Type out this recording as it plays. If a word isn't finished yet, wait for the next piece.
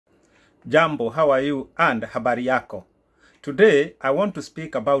Jambo, how are you? And habari yako. Today, I want to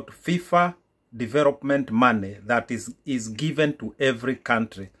speak about FIFA development money that is given to every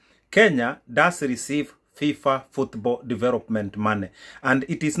country. Kenya does receive FIFA Football Development money, and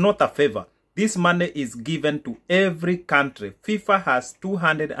it is not a favor. This money is given to every country. FIFA has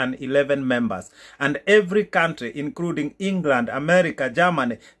 211 members, and every country, including England, America,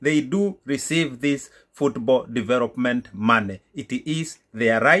 Germany, they do receive this football development money. It is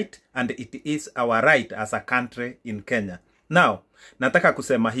their right, and it is our right as a country in Kenya. Now, nataka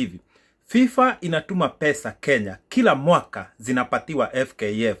kusema hivi. FIFA inatuma pesa Kenya. Kila mwaka zinapatiwa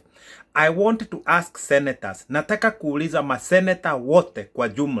FKF. I want to ask senators. Nataka kuuliza maseneta wote kwa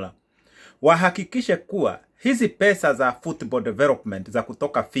jumla. Wahakikishe kuwa hizi pesa za football development za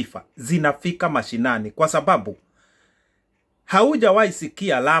kutoka FIFA zinafika mashinani, kwa sababu haujawahi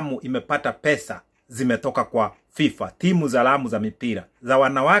sikia Lamu imepata pesa zimetoka kwa FIFA, timu za Lamu za mipira za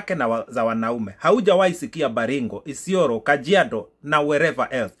wanawake na za wanaume. Haujawahi sikia Baringo, Isiolo, Kajiado na wherever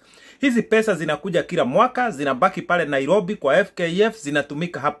else. Hizi pesa zinakuja kila mwaka, zinabaki pale Nairobi kwa FKF,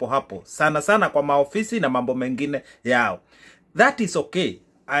 zinatumika hapo hapo sana sana kwa maofisi na mambo mengine yao. That is okay.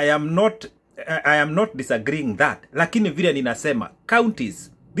 I am not disagreeing that. Lakini vile ninasema,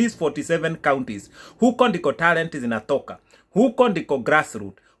 counties, these 47 counties, huko ndiko talent zinatoka. Huko ndiko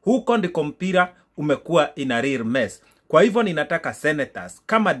grassroots. Huko ndiko mpira umekuwa in a real mess. Kwa hivyo ninataka senators,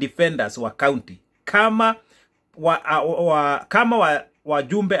 kama defenders wa county, kama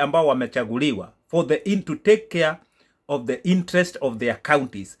wajumbe ambao wamechaguliwa to take care of the interest of their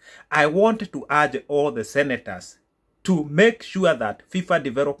counties. I want to urge all the senators to make sure that FIFA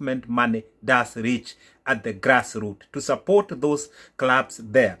development money does reach at the grassroots to support those clubs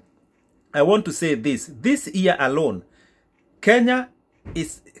there. I want to say this year alone, Kenya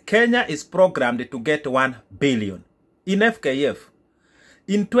is programmed to get 1 billion in FKF.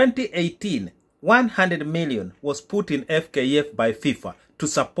 In 2018, 100 million was put in FKF by FIFA to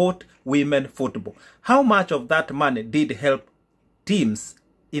support women football. How much of that money did help teams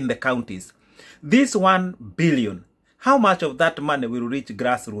in the counties? This 1 billion, how much of that money will reach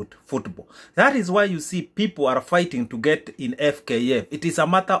grassroots football? That is why you see people are fighting to get in FKF. It is a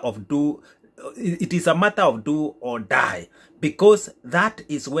matter of do or die, because that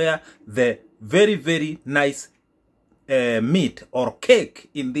is where the very, very nice meat or cake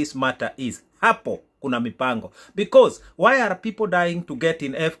in this matter is. Hapo kuna mipango. Because why are people dying to get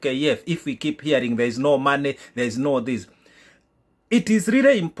in FKF if we keep hearing there is no money, there is no this? It is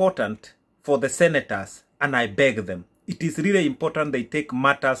really important for the senators, and I beg them, it is really important they take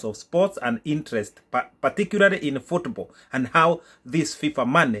matters of sports and interest, particularly in football, and how this FIFA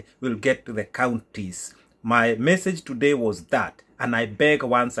money will get to the counties. My message today was that, and I beg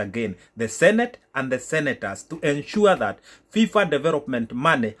once again the Senate and the senators to ensure that FIFA development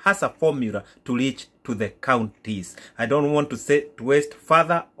money has a formula to reach to the counties. I don't want to waste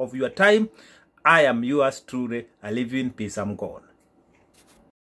further of your time. I am yours truly. I live in peace. I'm gone.